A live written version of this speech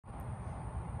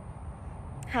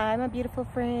Hi, my beautiful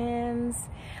friends.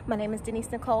 My name is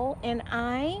Denise Nicole, and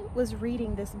I was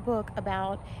reading this book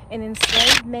about an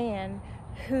enslaved man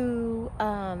who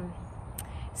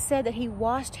said that he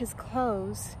washed his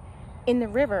clothes in the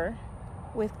river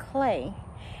with clay.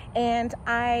 And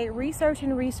I researched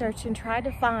and tried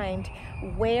to find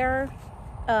where,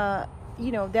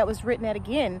 that was written at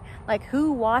again, like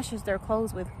who washes their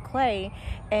clothes with clay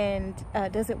and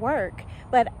does it work?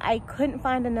 But I couldn't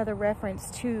find another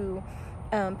reference to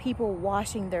people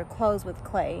washing their clothes with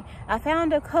clay. I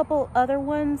found a couple other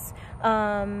ones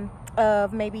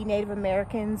of maybe Native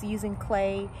Americans using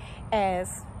clay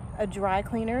as a dry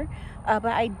cleaner, but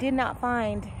I did not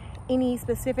find any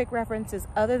specific references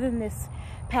other than this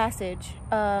passage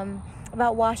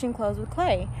about washing clothes with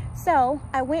clay. So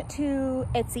I went to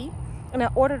Etsy and I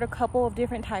ordered a couple of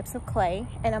different types of clay,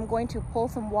 and I'm going to pull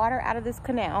some water out of this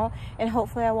canal, and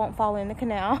hopefully I won't fall in the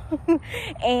canal.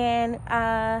 And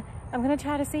I'm gonna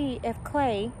try to see if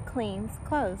clay cleans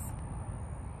clothes.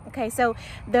 Okay, so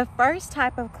the first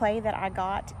type of clay that I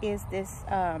got is this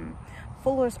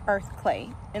Fuller's Earth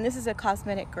clay, and this is a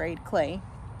cosmetic grade clay.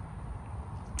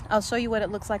 I'll show you what it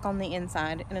looks like on the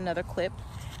inside in another clip.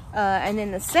 And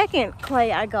then the second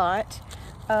clay I got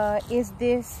is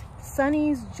this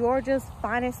Sonny's Georgia's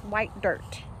Finest White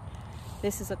Dirt.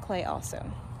 This is a clay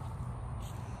also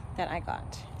that I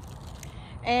got.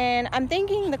 And I'm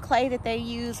thinking the clay that they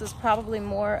use is probably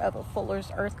more of a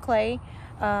Fuller's Earth clay,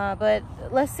 but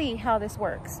let's see how this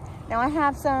works. Now I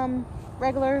have some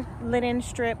regular linen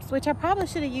strips, which I probably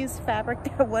should have used fabric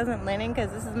that wasn't linen because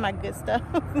this is my good stuff.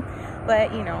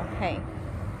 But you know, hey.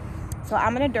 So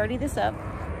I'm gonna dirty this up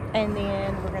and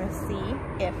then we're gonna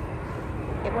see if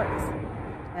it works.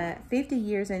 50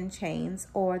 Years in Chains,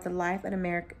 or The Life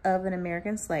of an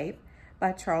American Slave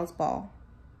by Charles Ball.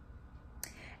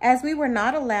 As we were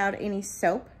not allowed any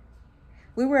soap,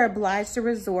 we were obliged to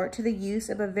resort to the use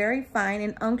of a very fine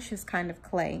and unctuous kind of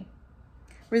clay,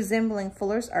 resembling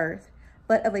Fuller's Earth,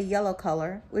 but of a yellow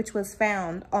color, which was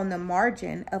found on the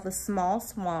margin of a small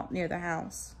swamp near the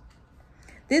house.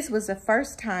 This was the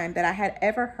first time that I had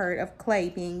ever heard of clay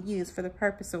being used for the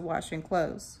purpose of washing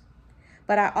clothes,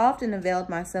 but I often availed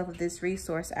myself of this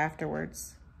resource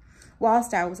afterwards,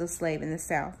 whilst I was a slave in the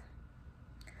South.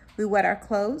 We wet our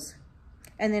clothes,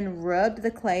 and then rubbed the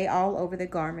clay all over the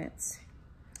garments.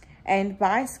 And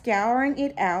by scouring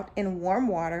it out in warm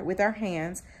water with our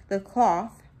hands, the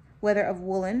cloth, whether of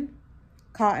woolen,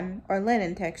 cotton, or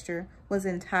linen texture, was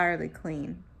entirely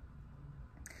clean.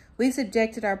 We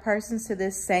subjected our persons to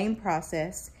this same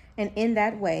process, and in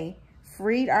that way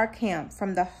freed our camp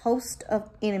from the host of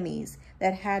enemies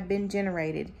that had been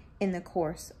generated in the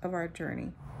course of our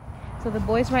journey. So the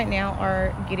boys right now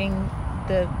are getting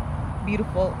the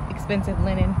beautiful, expensive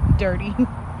linen dirty.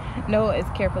 Noah is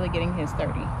carefully getting his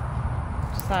dirty.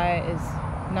 Josiah is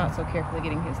not so carefully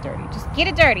getting his dirty. Just get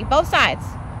it dirty, both sides.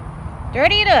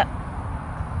 Dirty it up.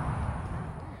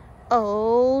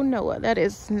 Oh, Noah, that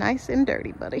is nice and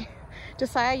dirty, buddy.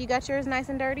 Josiah, you got yours nice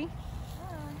and dirty?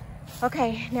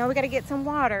 Okay, now we gotta get some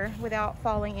water without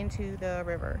falling into the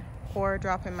river or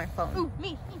dropping my phone. Ooh,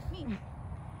 me.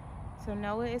 So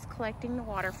Noah is collecting the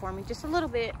water for me, just a little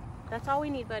bit. That's all we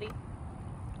need, buddy.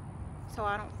 So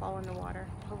I don't fall in the water.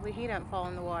 Hopefully he doesn't fall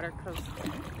in the water because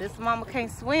this mama can't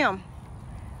swim.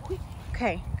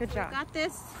 Okay, good job. Got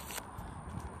this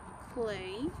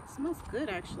clay. It smells good,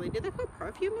 actually. Did they put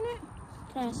perfume in it?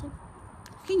 Can I have some?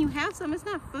 Can you have some? It's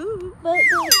not food. But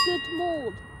it's good to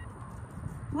mold.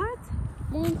 What?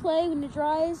 Mold clay when it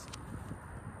dries.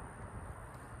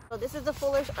 So this is the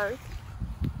Fuller's Earth.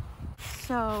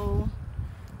 So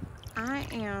I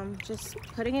am just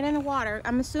putting it in the water.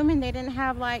 I'm assuming they didn't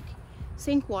have like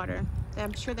sink water.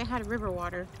 I'm sure they had river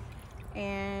water.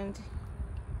 And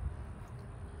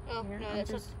oh, here, no, I'm that's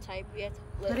just not the type. You have to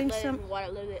putting let some it in water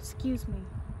a little bit. Excuse me.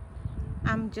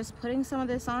 I'm just putting some of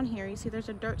this on here. You see there's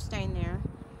a dirt stain there.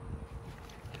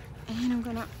 And I'm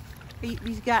gonna,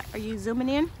 are you zooming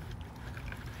in?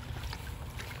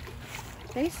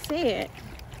 They said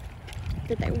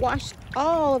that they washed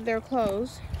all of their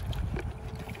clothes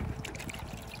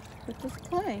with this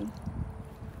clay.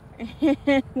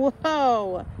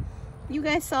 Whoa, you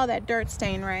guys saw that dirt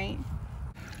stain, right?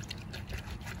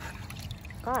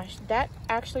 Gosh, that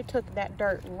actually took that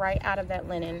dirt right out of that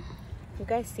linen. You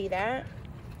guys see that?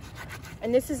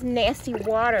 And this is nasty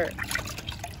water.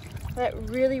 That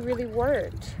really, really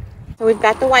worked. So we've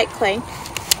got the white clay.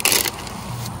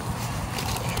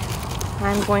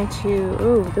 I'm going to,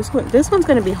 ooh, this one's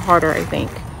gonna be harder, I think,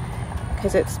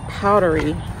 because it's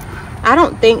powdery. I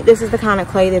don't think this is the kind of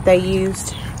clay that they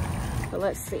used, but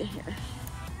let's see here.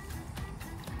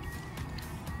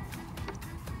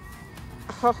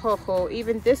 Ho ho ho,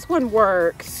 even this one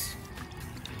works.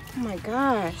 Oh my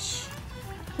gosh.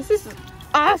 This is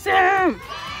awesome.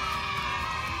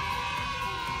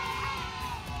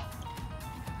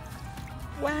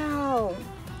 Wow.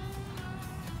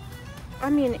 I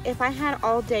mean, if I had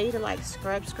all day to like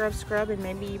scrub and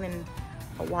maybe even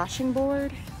a washing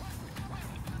board.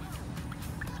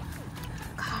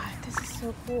 God, this is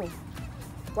so cool.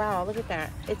 Wow, look at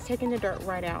that. It's taking the dirt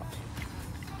right out.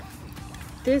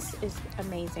 This is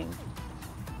amazing.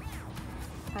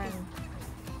 I'm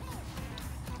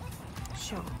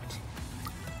shocked.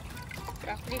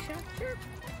 Property shop? Sure.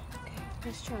 Okay,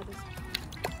 let's try this.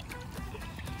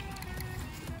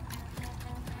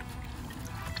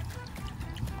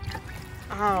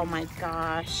 Oh my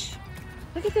gosh.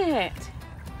 Look at that.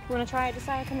 You want to try it,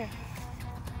 Josiah? Come here.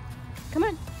 Come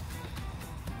on.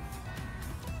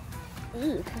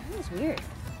 Ooh, that was weird.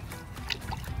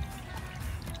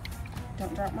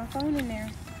 Don't drop my phone in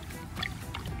there.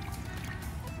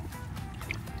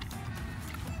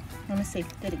 Let me see.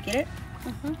 Did it get it?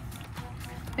 Mm-hmm.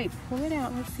 Wait, pull it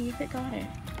out. Let's see if it got it.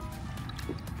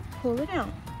 Pull it out.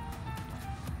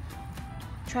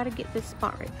 Try to get this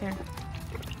spot right there.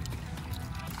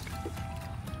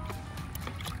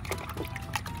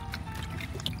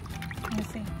 Let me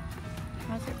see.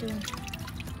 How's it doing?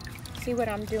 See what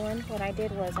I'm doing? What I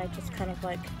did was I just kind of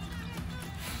like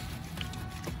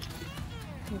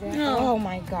do that. No. Oh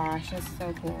my gosh, that's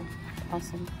so cool.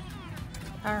 Awesome.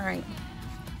 All right.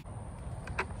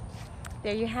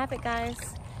 There you have it, guys.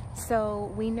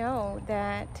 So we know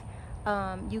that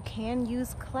you can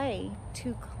use clay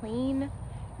to clean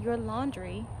your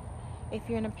laundry if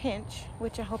you're in a pinch,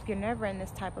 which I hope you're never in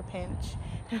this type of pinch.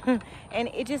 And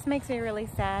it just makes me really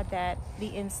sad that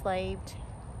the enslaved,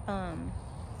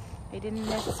 they didn't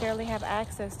necessarily have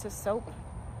access to soap,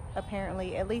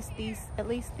 apparently. At least these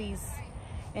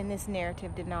in this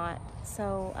narrative did not.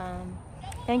 So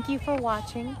thank you for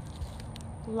watching.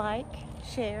 Like,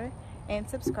 share, and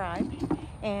subscribe,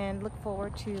 and look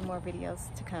forward to more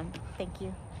videos to come. Thank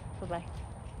you. Bye-bye.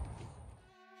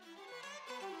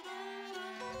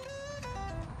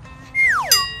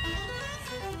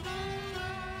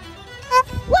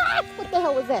 What? What the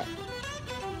hell was that?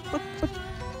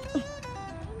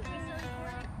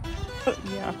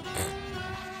 Yeah.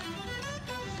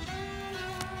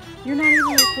 You're not even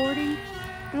recording?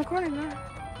 I'm recording now.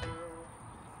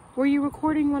 Were you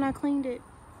recording when I cleaned it?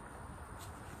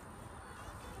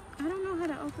 I don't know how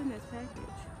to open this package.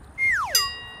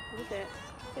 Look at that.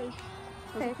 Fish.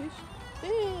 Was it fish?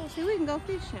 Fish. See, we can go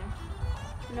fishing.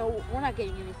 No, we're not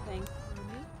getting anything.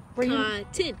 Were you?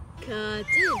 Cotton.